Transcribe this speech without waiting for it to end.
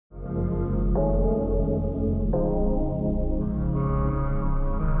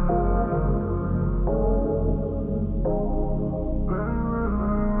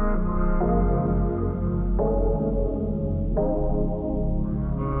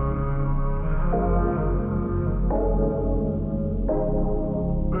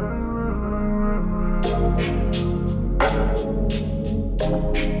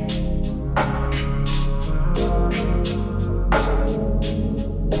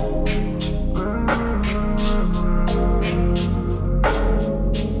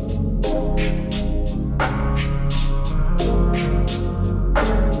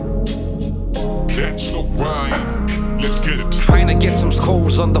Trying to get some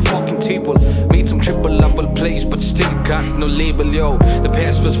scores on the fucking table. Made some triple plays, but still got no label, yo. The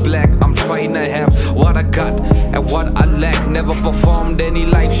past was black, I'm trying to have what I got and what I lack. Never performed any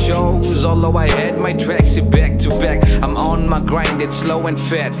live shows, although I had my tracks back to back. I'm on my grind, it's slow and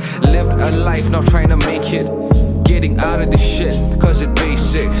fat. Lived a life, now trying to make it. Getting out of this shit, cause it's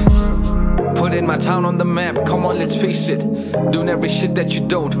basic. Putting my town on the map, come on, let's face it. Doing every shit that you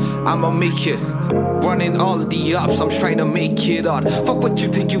don't, I'ma make it. Running all the ups, I'm trying to make it odd. Fuck what you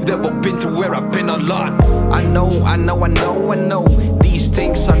think, you've never been to where I've been a lot. I know. These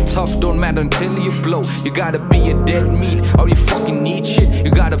things are tough, don't matter until you blow. You gotta be a dead meat, or you fucking need shit.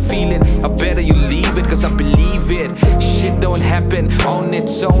 You gotta feel it, or better you leave it, cause I believe it. Shit don't happen on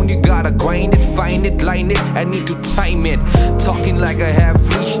its own. You gotta grind it, find it, line it, I need to time it. Talking like I have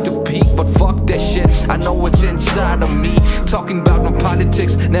reached the peak, but fuck that shit, I know what's inside of me. Talking about no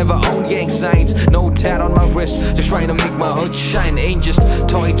politics, never own gang signs. No tat on my wrist, just trying to make my hood shine. Ain't just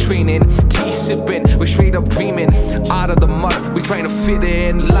toy training, tea sipping, we're straight up dreaming. Out of the mud, we trying to fit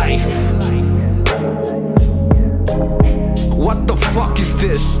in life. What the fuck is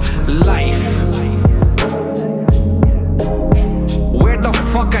this life? Where the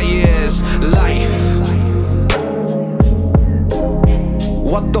fuck I is life?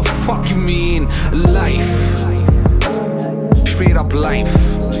 What the fuck you mean life? Straight up life.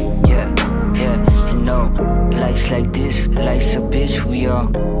 You know, life's like this, life's a bitch. We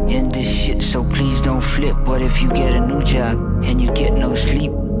all in this shit, so please don't flip. What if you get a new job and you get no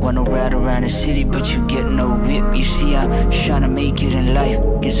sleep? Wanna ride around the city but you get no whip. You see, I'm just trying to make it in life.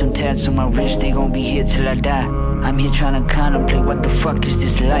 Get some tats on my wrist, they gon' be here till I die. I'm here trying to contemplate what the fuck is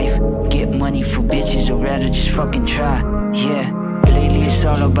this life. Get money for bitches or rather just fucking try. Yeah, lately it's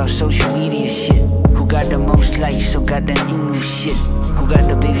all about social media shit. Who got the most likes or got that new shit? Who got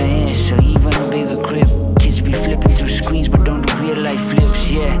the bigger hands or even a bigger crib? Kids be flipping through screens but don't do real life flips,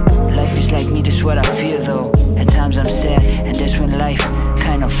 yeah. Life is like me, that's what I feel though. At times I'm sad, and that's when life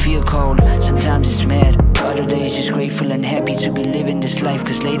kind of feel cold. Sometimes it's mad, other days just grateful and happy to be living this life.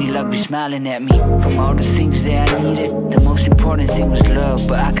 Cause Lady Luck be smiling at me. From all the things that I needed, the most important thing was love,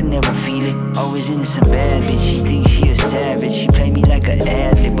 but I could never feel it. Always innocent bad bitch, she thinks she a savage. She play me like an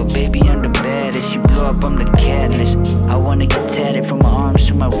ad-lib, but baby I'm the baddest. She blow up, I'm the catalyst. I wanna get tatted from my arms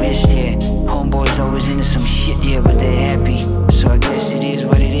to my wrist, yeah. Homeboys always into some shit, yeah, but they happy. So I guess it is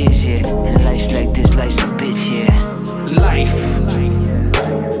what it is, yeah. And life's like this, life's a bitch, yeah. Life.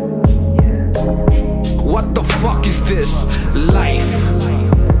 What the fuck is this life?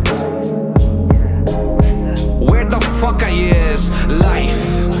 Where the fuck I is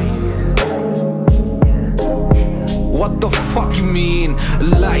life? What the fuck you mean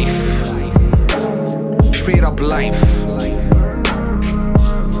life? Straight up life.